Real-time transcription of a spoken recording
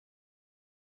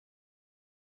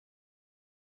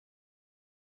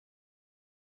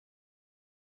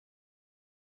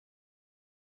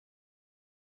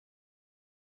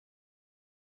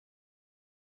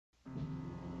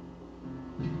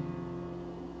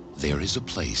there is a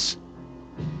place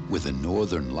where the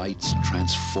northern lights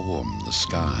transform the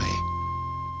sky.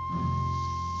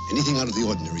 Anything out of the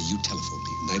ordinary, you telephone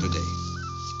me, night or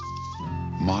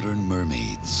day. Modern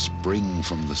mermaids spring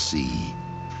from the sea.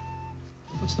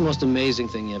 What's the most amazing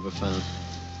thing you ever found?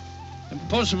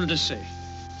 Impossible to say.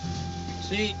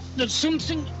 See, there's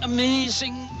something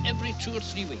amazing every 2 or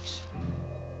 3 weeks.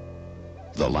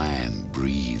 The land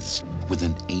breathes with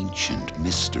an ancient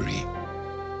mystery.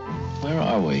 Where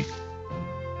are we?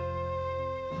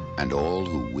 And all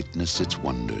who witness its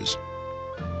wonders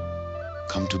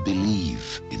come to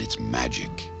believe in its magic.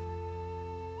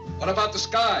 What about the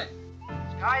sky?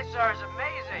 Sky, sir, is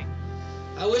amazing.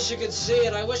 I wish you could see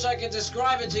it. I wish I could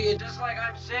describe it to you. Just like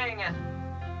I'm seeing it.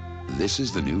 This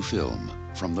is the new film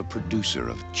from the producer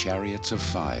of Chariots of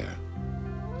Fire,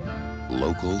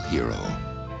 Local Hero.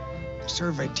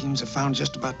 Survey teams have found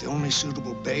just about the only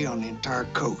suitable bay on the entire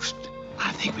coast.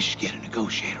 I think we should get a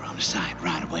negotiator on the side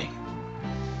right away.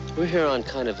 We're here on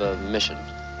kind of a mission.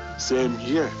 Same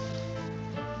here.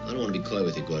 I don't want to be coy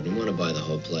with you, Gordon. We want to buy the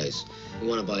whole place. We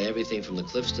want to buy everything from the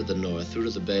cliffs to the north, through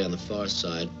to the bay on the far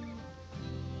side.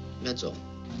 That's all.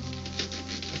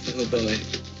 Oh, boy.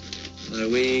 Are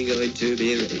we going to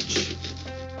be rich?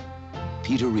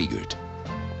 Peter Riegert,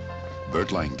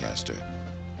 Burt Lancaster.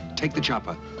 Take the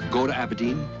chopper, go to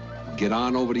Aberdeen, get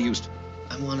on over to Houston.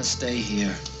 I want to stay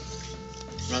here.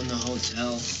 Run the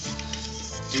hotel.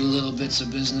 Do little bits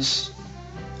of business.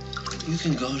 You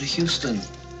can go to Houston.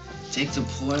 Take the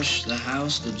Porsche, the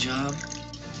house, the job.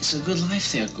 It's a good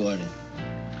life there, Gordon.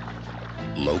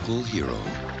 Local Hero.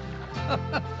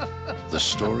 The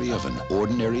story of an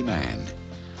ordinary man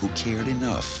who cared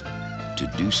enough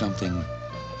to do something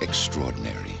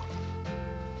extraordinary.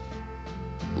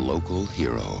 Local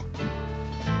Hero.